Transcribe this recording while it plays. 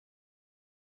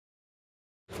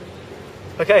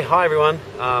Okay, hi everyone.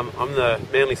 I'm the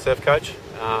Manly Surf Coach.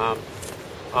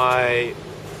 I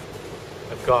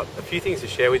have got a few things to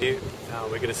share with you.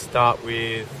 We're going to start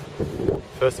with,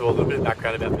 first of all, a little bit of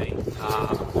background about me.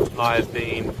 I've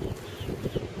been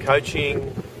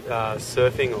coaching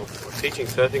surfing or teaching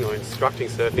surfing or instructing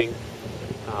surfing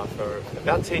for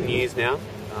about 10 years now.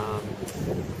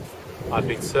 I've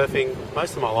been surfing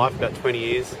most of my life, about 20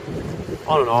 years,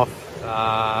 on and off.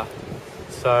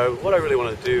 So what I really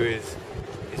want to do is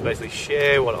basically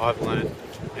share what I've learned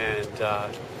and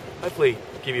hopefully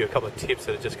give you a couple of tips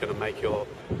that are just going to make your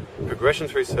progression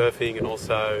through surfing and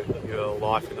also your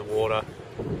life in the water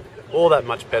all that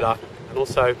much better, and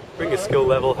also bring your skill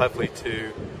level hopefully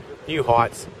to new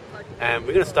heights. And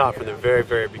we're going to start from the very,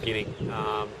 very beginning.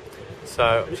 So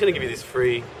I'm just going to give you this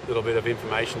free little bit of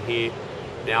information here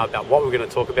now about what we're going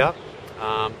to talk about.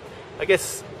 I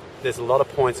guess there's a lot of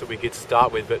points that we get to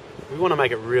start with, but we want to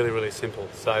make it really, really simple.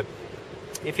 So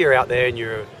if you're out there and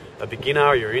you're a beginner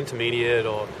or you're intermediate,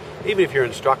 or even if you're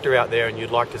an instructor out there and you'd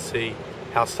like to see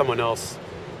how someone else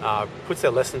puts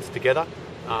their lessons together,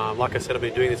 like I said, I've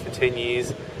been doing this for 10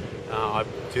 years. I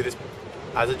do this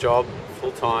as a job,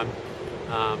 full time.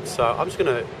 So I'm just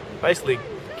going to basically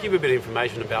give a bit of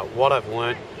information about what I've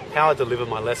learned, how I deliver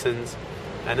my lessons,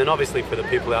 and then obviously for the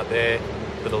people out there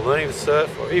that are learning to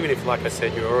surf, or even if, like I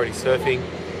said, you're already surfing,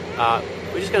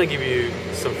 we're just going to give you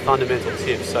some fundamental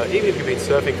tips. So even if you've been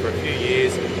surfing for a few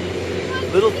years,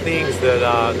 little things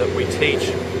that we teach,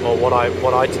 or what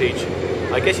I teach,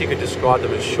 I guess you could describe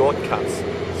them as shortcuts.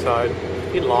 So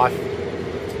in life,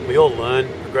 we all learn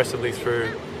progressively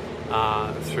through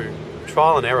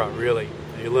trial and error. Really,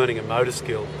 you're learning a motor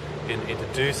skill and to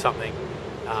do something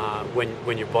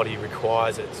when your body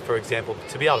requires it. For example,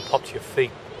 to be able to pop to your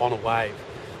feet on a wave.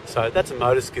 So that's a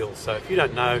motor skill. So if you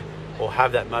don't know or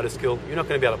have that motor skill, you're not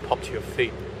going to be able to pop to your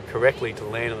feet correctly to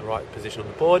land in the right position on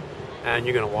the board, and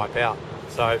you're going to wipe out.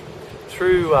 So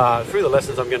through the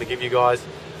lessons I'm going to give you guys,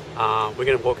 we're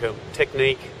going to work on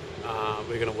technique,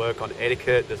 we're going to work on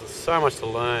etiquette. There's so much to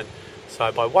learn.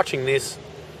 So by watching this,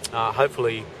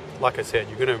 hopefully, like I said,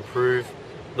 you're going to improve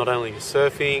not only your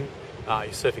surfing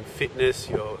fitness,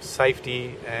 your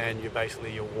safety, and your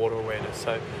water awareness.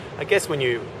 So I guess when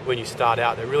you start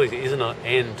out, there really isn't an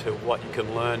end to what you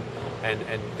can learn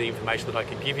and the information that I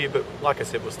can give you. But like I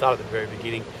said, we'll start at the very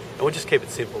beginning and we'll just keep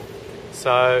it simple.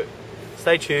 So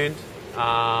stay tuned.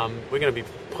 We're going to be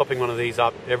popping one of these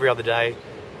up every other day,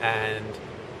 and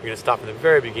we're going to start from the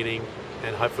very beginning,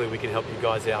 and hopefully we can help you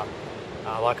guys out.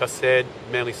 Like I said,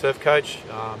 Manly Surf Coach,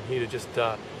 here to just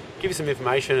give you some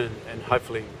information and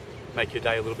hopefully make your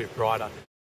day a little bit brighter.